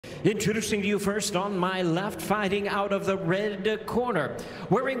Introducing to you first on my left, fighting out of the red corner.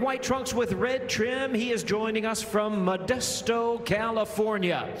 Wearing white trunks with red trim, he is joining us from Modesto,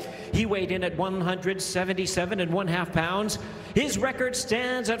 California. He weighed in at 177 1/2 pounds. His record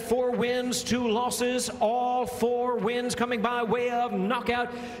stands at 4 wins, 2 losses, all 4 wins coming by way of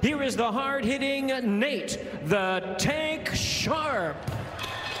knockout. Here is the hard-hitting Nate, the Tank Sharp.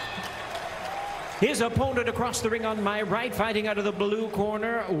 His opponent across the ring on my right, fighting out of the blue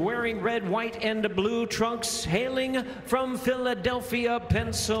corner, wearing red, white, and blue trunks, hailing from Philadelphia,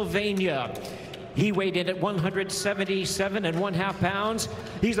 Pennsylvania. He weighed in at 177 1/2 pounds.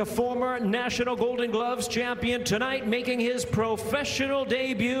 He's a former National Golden Gloves champion, tonight making his professional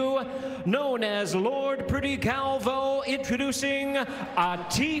debut, known as Lord Pretty Calvo, introducing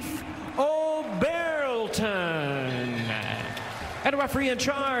Atif Oberlton. And a referee in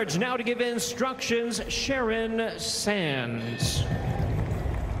charge now to give instructions, Sharon Sands.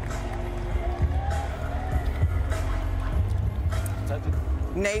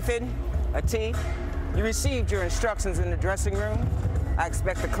 Nathan, Atif, you received your instructions in the dressing room. I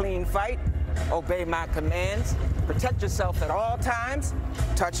expect a clean fight. Obey my commands. Protect yourself at all times.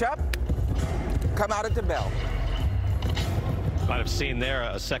 Touch up. Come out at the bell. Might have seen there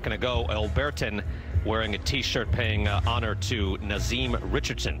a second ago, Oberlton wearing a t-shirt paying honor to Nazim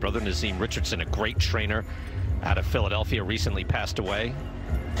Richardson. Brother Nazim Richardson, a great trainer out of Philadelphia, recently passed away.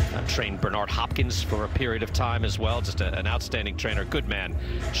 Trained Bernard Hopkins for a period of time as well. Just an outstanding trainer, good man,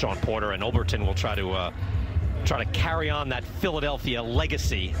 Sean Porter. And Oberlton will try to carry on that Philadelphia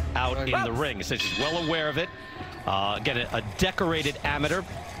legacy out in the ring. So he's well aware of it. Again, a decorated amateur.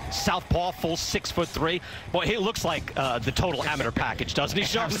 Southpaw, full 6'3". Boy, he looks like the total amateur package, doesn't he,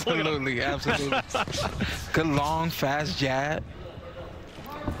 Sharp? Absolutely, absolutely. Good long, fast jab.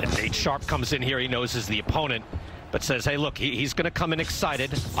 And Nate Sharp comes in here. He knows is the opponent, but says, hey, look, he's going to come in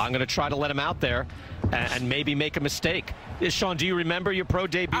excited. I'm going to try to let him out there and maybe make a mistake. Sean, do you remember your pro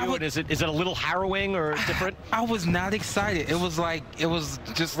debut? And is it a little harrowing or different? I was not excited. It was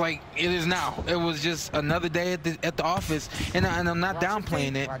just like it is now. It was just another day at the office, and I'm not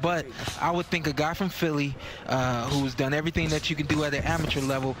downplaying it, but I would think a guy from Philly who's done everything that you can do at an amateur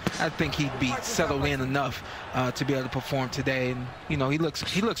level, I think he'd be settled in enough to be able to perform today. And you know, he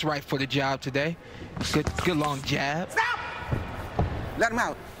looks right for the job today. Good long jab. Stop! Let him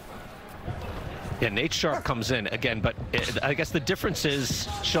out. Yeah, Nate Sharp comes in again, but I guess the difference is,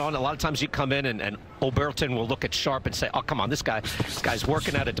 Sean, a lot of times you come in and Oberlton will look at Sharp and say, oh, come on, this guy's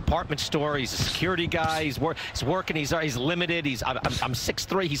working at a department store. He's a security guy. He's working. He's limited. I'm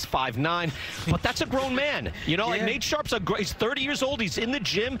 6'3", he's 5'9", but that's a grown man. You know, like Nate Sharp's he's 30 years old. He's in the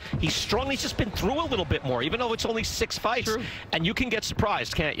gym. He's strong. He's just been through a little bit more, even though it's only 6 fights. True. And you can get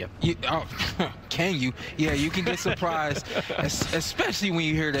surprised, can't you? Can you? Yeah, you can get surprised, especially when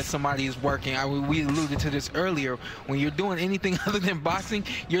you hear that somebody is working. We alluded to this earlier. When you're doing anything other than boxing,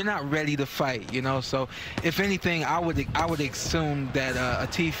 you're not ready to fight, you know. So if anything, I would assume that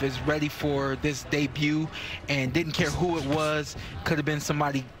Atif is ready for this debut and didn't care who it was. Could have been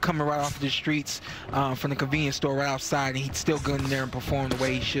somebody coming right off the streets from the convenience store right outside, and he'd still go in there and perform the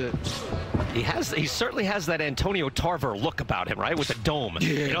way he should. He certainly has that Antonio Tarver look about him, right? With the dome.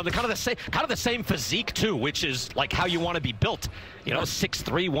 Yeah. You know, kind of the same physique too, which is like how you want to be built. You know,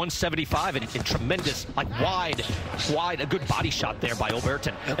 6'3", 175, and tremendous, like wide, a good body shot there by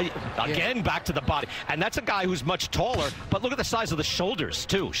Oberlton. Again, back to the body. And that's a guy who's much taller, but look at the size of the shoulders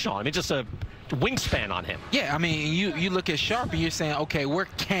too, Sean. I mean, just a wingspan on him. Yeah, I mean, you look at Sharp and you're saying, okay, where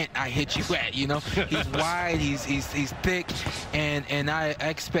can't I hit you at? You know, he's wide, he's thick, and I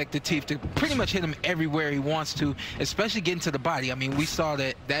expect Atif to pretty much hit him everywhere he wants to, especially getting to the body. I mean, we saw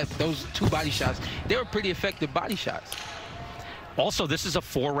that those 2 body shots, they were pretty effective body shots. Also, this is a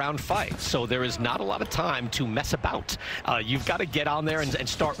 4-round fight, so there is not a lot of time to mess about. You've got to get on there and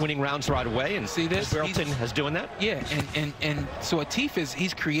start winning rounds right away. And see this? Oberlton is doing that. Yeah, and so Atif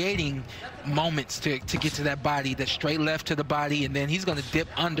he's creating moments to get to that body, that straight left to the body, and then he's going to dip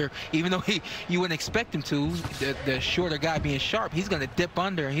under. Even though you wouldn't expect him to, the shorter guy being Sharp, he's going to dip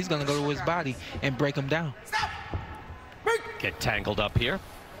under and he's going to go to his body and break him down. Stop! Get tangled up here.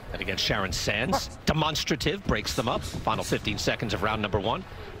 And again, Sharon Sands, demonstrative, breaks them up. Final 15 seconds of round number 1.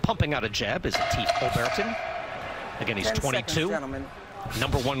 Pumping out a jab is Atif Oberlton. Again, he's 22. Seconds,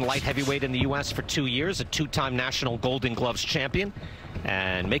 #1 light heavyweight in the U.S. for 2 years, a 2-time National Golden Gloves champion,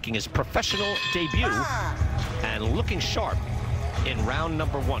 and making his professional debut and looking sharp in round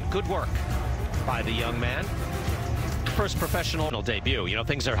number 1. Good work by the young man. First professional debut. You know,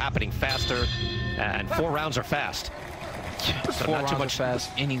 things are happening faster, and 4 rounds are fast. So 4 not too rounds much fast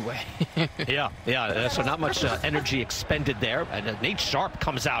anyway. yeah. So not much energy expended there. And Nate Sharp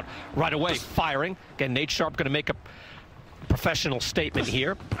comes out right away, firing. Again, Nate Sharp going to make a professional statement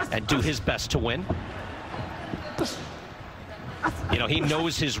here and do his best to win. You know, he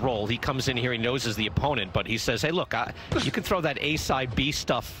knows his role. He comes in here, he knows as the opponent, but he says, hey, look, you can throw that A side, B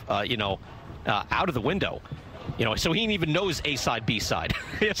stuff, out of the window. You know, so he even knows A side, B side.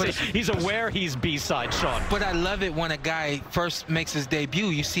 He's aware he's B side, Sean. But I love it when a guy first makes his debut.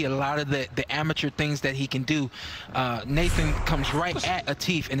 You see a lot of the amateur things that he can do. Nathan comes right at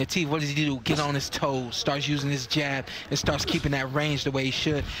Atif, and Atif, what does he do? Get on his toes, starts using his jab, and starts keeping that range the way he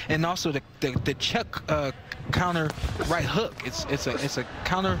should. And also the check counter right hook. It's a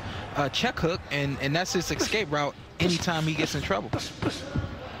counter check hook, and that's his escape route anytime he gets in trouble.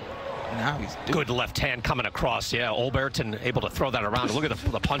 Now he's good left hand coming across. Yeah, Oberlton able to throw that around. Look at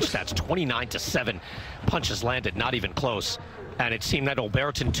the punch stats, 29-7 punches landed, not even close. And it seemed that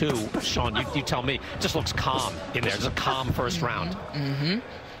Oberlton too, Sean, you tell me, just looks calm in there. Just a calm first round.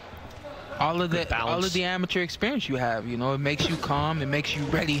 All of the amateur experience you have, you know, it makes you calm, it makes you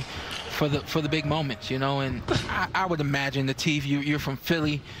ready for the big moments, you know. And I would imagine Atif, you're from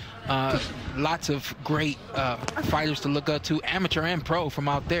Philly. Lots of great fighters to look up to, amateur and pro from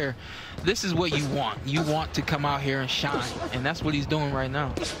out there. This is what you want. You want to come out here and shine, and that's what he's doing right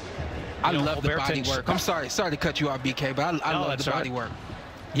now. I love the body work. I'm sorry to cut you off, BK, but I love the body work.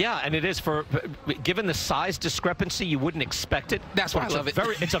 Yeah, and it is given the size discrepancy, you wouldn't expect it. That's why I love it.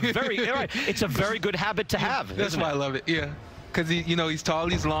 It's a very good habit to have. That's why I love it. Yeah. Because he's tall,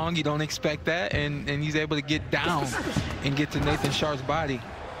 he's long, you don't expect that, and he's able to get down and get to Nathan Sharp's body.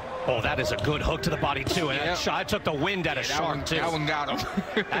 Oh, that is a good hook to the body, too. And that shot took the wind out of Sharp, too. That one got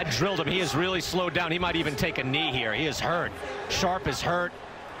him. That drilled him. He is really slowed down. He might even take a knee here. He is hurt. Sharp is hurt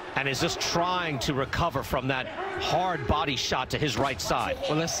and is just trying to recover from that hard body shot to his right side.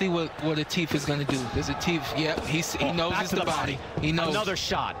 Well, let's see what Atif is going to do. There's Atif. Yep, he knows it's the body. He knows. Another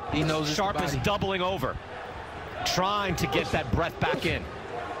shot. He knows it's the body. Sharp is doubling over, trying to get that breath back in.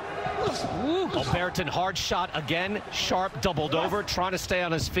 Oberlton, hard shot again. Sharp doubled over, trying to stay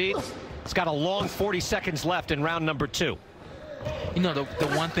on his feet. He's got a long 40 seconds left in round number 2. You know, the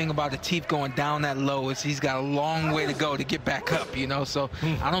one thing about Atif going down that low is he's got a long way to go to get back up, you know. So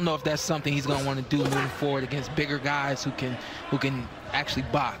I don't know if that's something he's going to want to do moving forward against bigger guys who can actually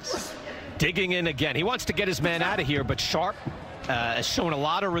box. Digging in again. He wants to get his man out of here, but Sharp has shown a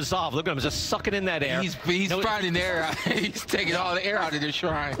lot of resolve. Look at him just sucking in that air. He's finding the air out. He's taking all the air out of the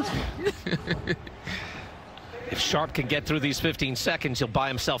shrine. If Sharp can get through these 15 seconds, he'll buy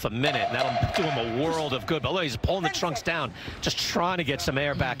himself a minute, and that'll do him a world of good. But look, he's pulling the trunks down, just trying to get some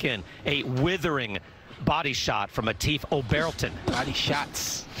air back in. A withering body shot from Atif Oberlton. Body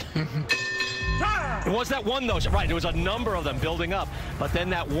shots. It was that one, though. Right, there was a number of them building up. But then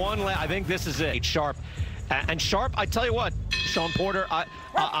that one, I think this is it. Sharp. And Sharp, I tell you what, Sean Porter,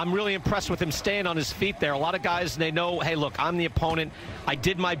 I'm really impressed with him staying on his feet there. A lot of guys, they know, hey, look, I'm the opponent. I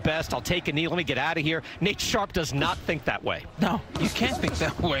did my best. I'll take a knee. Let me get out of here. Nate Sharp does not think that way. No, you can't think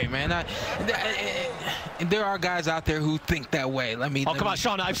that way, man. There are guys out there who think that way. Come on,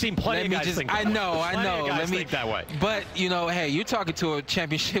 Sean. I've seen plenty of guys think that way. I know. Guys think that way. But, you know, hey, you're talking to a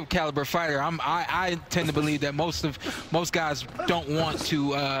championship caliber fighter. I tend to believe that most guys don't want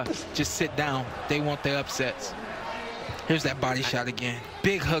to just sit down. They want the upsets. Here's that body shot again.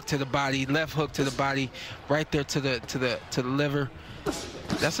 Big hook to the body, left hook to the body, right there to the liver.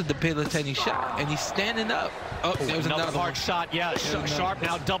 That's a debilitating shot, and he's standing up. Oh, there's another hard shot. Yeah, Sharp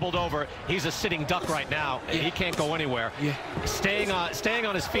now doubled over. He's a sitting duck right now, and he can't go anywhere. Yeah, staying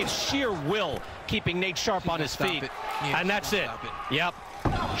on his feet, sheer will keeping Nate Sharp on his feet, and that's it. Yep.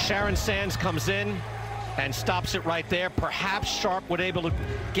 Sharon Sands comes in and stops it right there. Perhaps Sharp would able to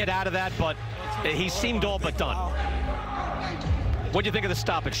get out of that, but he seemed all but done. What do you think of the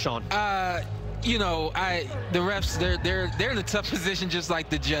stoppage, Sean? You know, the refs, they're in a tough position just like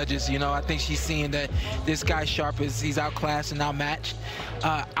the judges. You know, I think she's seeing that this guy Sharp he's outclassed and outmatched.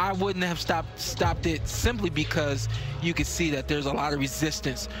 I wouldn't have stopped it simply because you could see that there's a lot of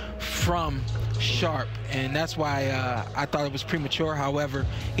resistance from Sharp, and that's why I thought it was premature. However,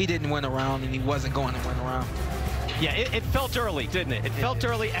 he didn't win a round, and he wasn't going to win a round. Yeah, it felt early, didn't it? It felt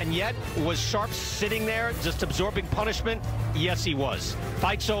early, and yet was Sharp sitting there just absorbing punishment? Yes, he was.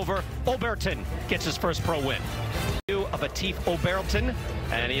 Fight's over. Oberlton gets his first pro win. Of Atif Oberlton,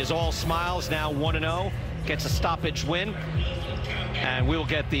 and he is all smiles now, 1-0. Gets a stoppage win. And we will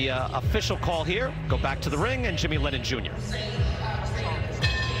get the official call here. Go back to the ring, and Jimmy Lennon Jr.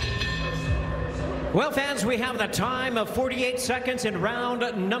 Well, fans, we have the time of 48 seconds in round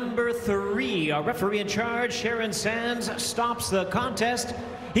number 3. Our referee in charge, Sharon Sands, stops the contest.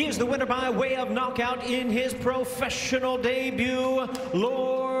 He is the winner by way of knockout in his professional debut,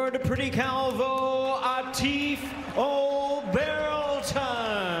 Lord Pretty Calvo Atif Oberlton.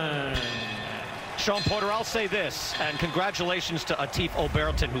 Sean Porter, I'll say this, and congratulations to Atif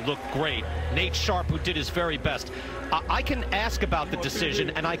Oberlton, who looked great. Nate Sharp, who did his very best. I can ask about the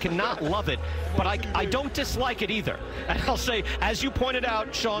decision, and I cannot love it, but I don't dislike it either. And I'll say, as you pointed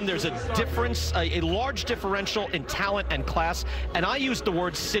out, Sean, there's a difference, a large differential in talent and class, and I used the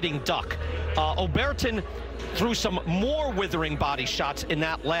word sitting duck. Oberlton threw some more withering body shots in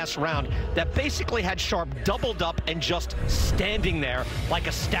that last round that basically had Sharp doubled up and just standing there like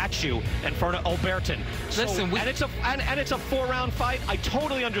a statue in front of Oberlton. Listen, and it's a 4-round fight. I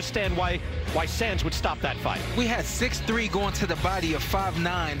totally understand why Sands would stop that fight. We had 6'3" going to the body of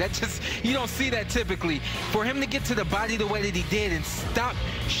 5'9". That just, you don't see that typically. For him to get to the body the way that he did and stop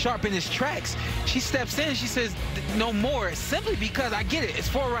Sharp in his tracks, she steps in, she says, no more, simply because I get it. It's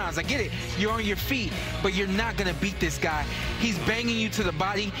 4 rounds. I get it. You're on your feet, but you're not going to beat this guy. He's banging you to the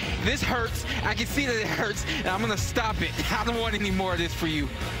body. This hurts. I can see that it hurts, and I'm going to stop it. I don't want any more of this for you.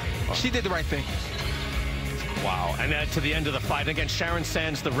 She did the right thing. Wow, and then to the end of the fight, again, Sharon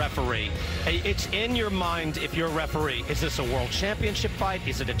Sands, the referee. It's in your mind, if you're a referee, is this a world championship fight?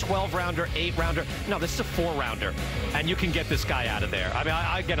 Is it a 12-rounder, 8-rounder? No, this is a 4-rounder, and you can get this guy out of there. I mean,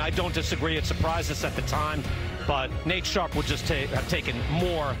 again, I don't disagree. It surprised us at the time, but Nate Sharp would just have taken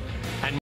more and